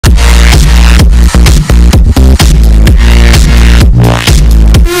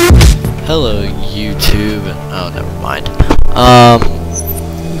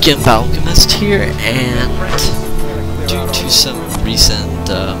Again, Alchemist here, and due to some recent,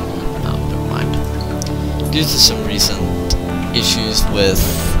 oh, never mind. Due to some recent issues with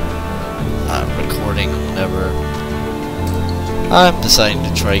recording or whatever, I'm deciding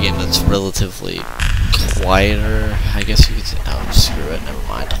to try a game that's relatively quieter. I guess you could say, oh, screw it, never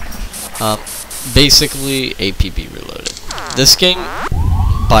mind. Basically, APB Reloaded. This game,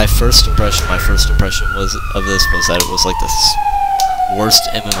 by first impression, my first impression of this was that it was like the worst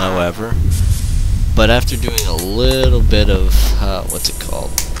MMO ever. But after doing a little bit of, what's it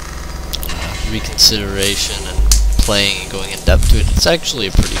called, reconsideration and playing and going in depth to it, it's actually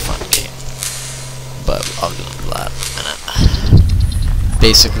a pretty fun game. But I'll go into that in a minute.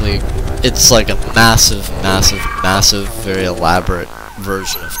 Basically, it's like a massive, very elaborate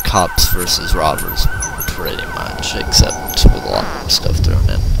version of cops versus robbers, pretty much, except with a lot more stuff thrown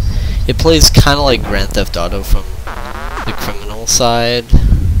in. It plays kind of like Grand Theft Auto from the criminal side,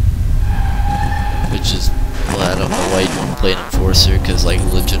 which is, well, I don't know why you'd want to play an enforcer, because like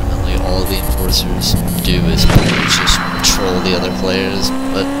legitimately all the enforcers do is pretty much just troll the other players.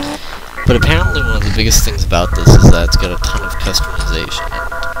 But apparently one of the biggest things about this is that it's got a ton of customization, and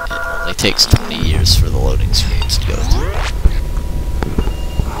it only takes 20 years for the loading screens to go through.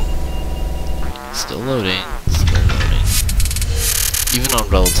 Still loading, still loading. Even on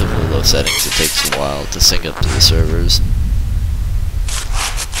relatively low settings, it takes a while to sync up to the servers.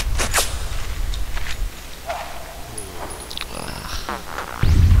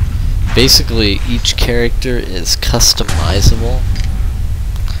 Basically, each character is customizable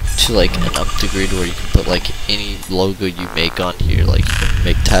to like an up degree to where you can put like any logo you make on here. Like you can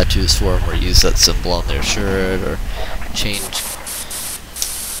make tattoos for them, or use that symbol on their shirt, or change.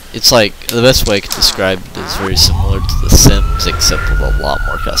 It's like, the best way I could describe it is very similar to The Sims, except with a lot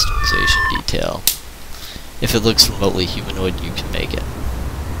more customization detail. If it looks remotely humanoid, you can make it.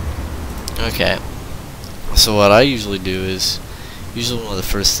 Okay, so what I usually do is, usually one of the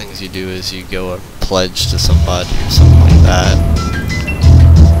first things you do is you go and pledge to somebody or something like that.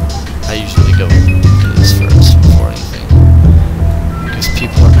 I usually go do this first before anything, because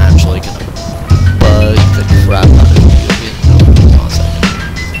people are naturally gonna bug the crap out of you.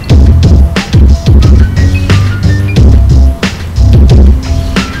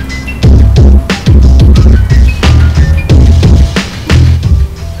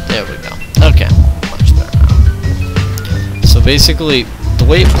 Basically, the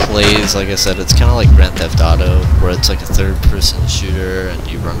way it plays, like I said, it's kind of like Grand Theft Auto, where it's like a third-person shooter, and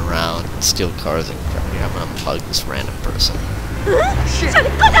you run around and steal cars and crap. Here, I'm gonna bug this random person. Shit!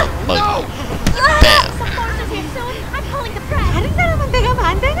 Bug No! Bam! I'm calling the press.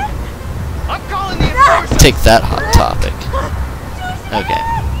 I'm calling the enforcers. Take that, Hot Topic. Okay.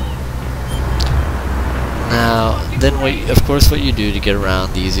 Now, then, of course, what you do to get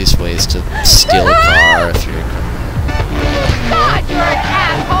around, the easiest way is to steal a car if you're a criminal. God, you're an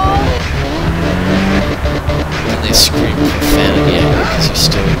asshole! And they scream profanity at you because you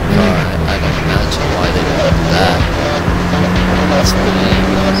stole your car. I don't imagine why they would do that. That's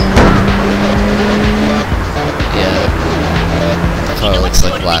mean. Yeah. The car looks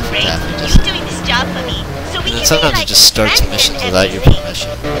like Laffy Taffy. He's doing this job for me, so we And then can sometimes be it like just starts friends missions and without your everything.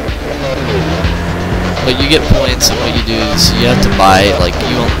 permission. But you get points, and what you do is you have to buy, like,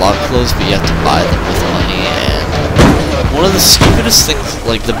 you unlock clothes, but you have to buy them with money. And one of the stupidest things,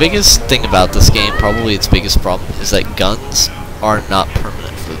 like the biggest thing about this game, probably its biggest problem, is that guns are not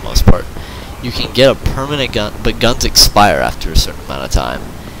permanent for the most part. You can get a permanent gun, but guns expire after a certain amount of time.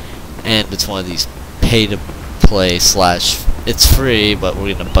 And it's one of these pay-to-play / it's free, but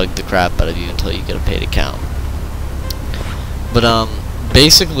we're gonna bug the crap out of you until you get a paid account. But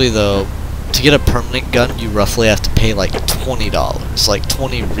basically though, to get a permanent gun, you roughly have to pay like $20, like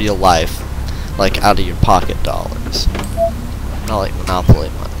 20 real life, like out of your pocket dollars. Not like Monopoly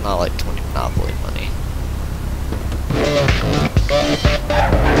money, not like 20 Monopoly money.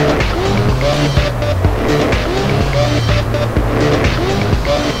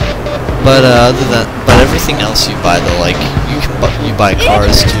 But but everything else you buy though, like you buy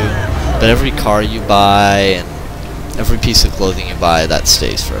cars too. But every car you buy and every piece of clothing you buy, that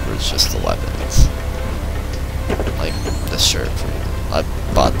stays forever. It's just the weapons. Like this shirt, for example. I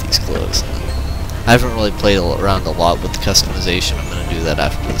bought these clothes. I haven't really played around a lot with the customization. I'm going to do that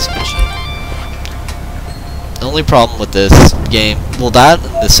after this mission. The only problem with this game, well, that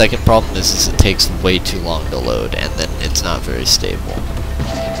and the second problem is it takes way too long to load, and then it's not very stable.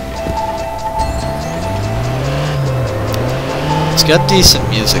 It's got decent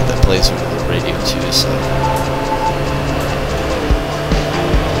music that plays over the radio too, so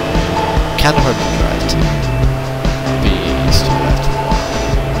kind of hard to drive to. Be things too after a while.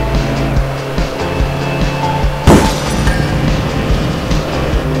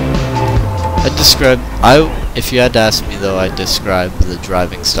 If you had to ask me though, I'd describe the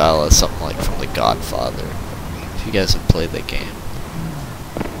driving style as something like from The Godfather. If you guys have played that game.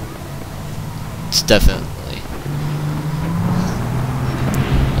 It's definitely...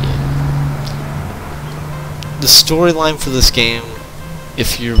 The storyline for this game,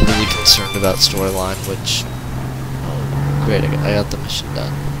 if you're really concerned about storyline, which... Oh, great, I got the mission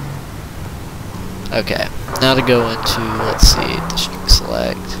done. Okay, now to go into, let's see, district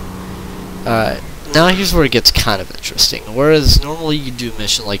select. Alright, now here's where it gets kind of interesting. Whereas normally you do a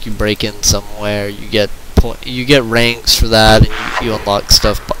mission like you break in somewhere, you get ranks for that, and you unlock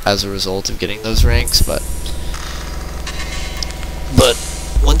stuff as a result of getting those ranks, but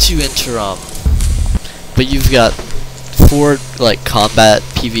once you enter, but you've got 4 like combat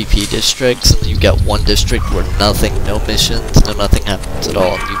PvP districts, and then you've got 1 district where no missions, nothing happens at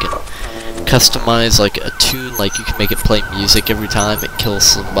all, and you can customize like a tune, like you can make it play music every time it kills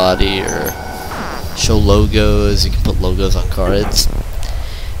somebody, or show logos, you can put logos on cards.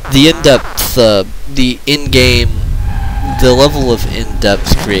 The in-depth, the in-game, the level of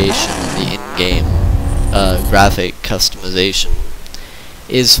in-depth creation, and the in-game graphic customization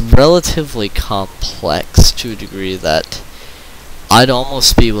is relatively complex to a degree that I'd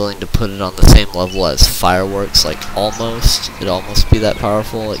almost be willing to put it on the same level as Fireworks, like almost. It'd almost be that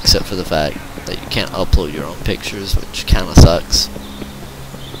powerful, except for the fact that you can't upload your own pictures, which kinda sucks.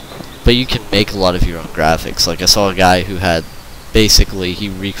 But you can make a lot of your own graphics. Like I saw a guy who had, basically, he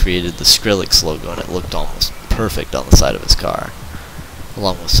recreated the Skrillex logo and it looked almost perfect on the side of his car,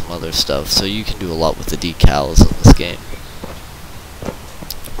 along with some other stuff. So you can do a lot with the decals in this game.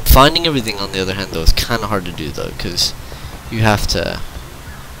 Finding everything, on the other hand, though, is kind of hard to do, though, because you have to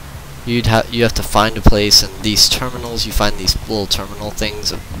find a place, and these terminals, you find these little terminal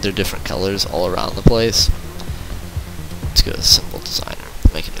things, they're different colors all around the place. Let's go to Symbol Designer,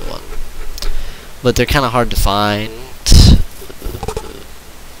 make a new one. But they're kind of hard to find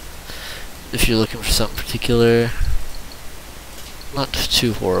if you're looking for something particular. Not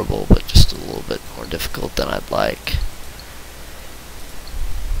too horrible, but just a little bit more difficult than I'd like.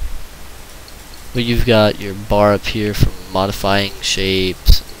 But you've got your bar up here for modifying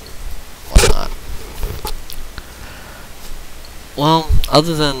shapes and whatnot. Well,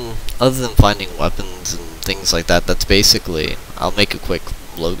 other than finding weapons and things like that, that's basically, I'll make a quick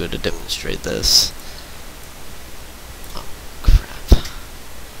logo to demonstrate this. Oh crap.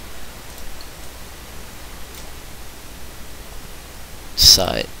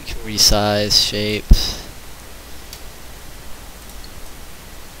 You can resize shapes.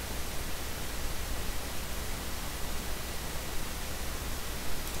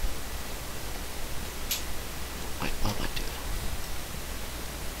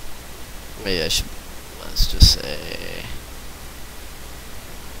 Maybe I should, let's just say,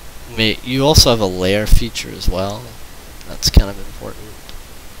 you also have a layer feature as well. That's kind of important.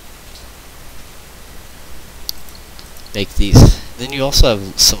 Make these, then you also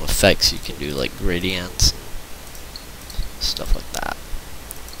have some effects you can do, like gradients and stuff like that.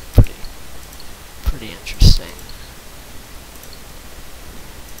 Pretty interesting.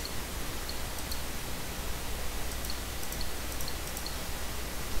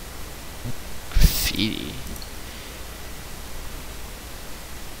 Graffiti.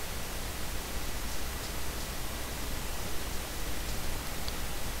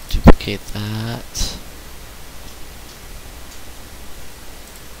 Duplicate that.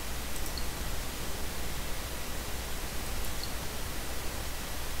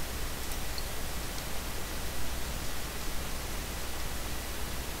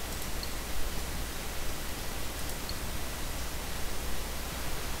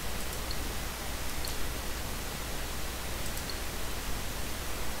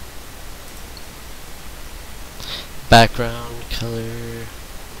 Background color,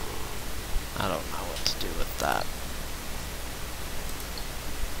 I don't know what to do with that.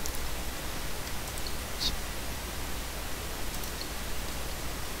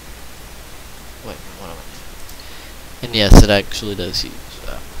 Wait, what am I doing? And yes, it actually does use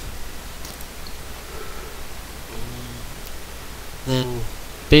that. Then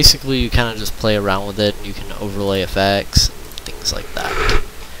basically you kind of just play around with it, and you can overlay effects and things like that.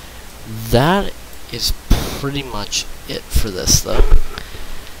 That is pretty much it for this, though.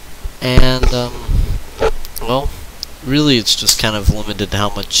 And well, really it's just kind of limited to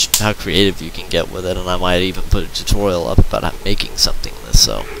how creative you can get with it, and I might even put a tutorial up about making something in this.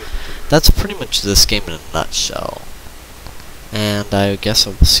 So that's pretty much this game in a nutshell, and I guess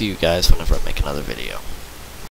I will see you guys whenever I make another video.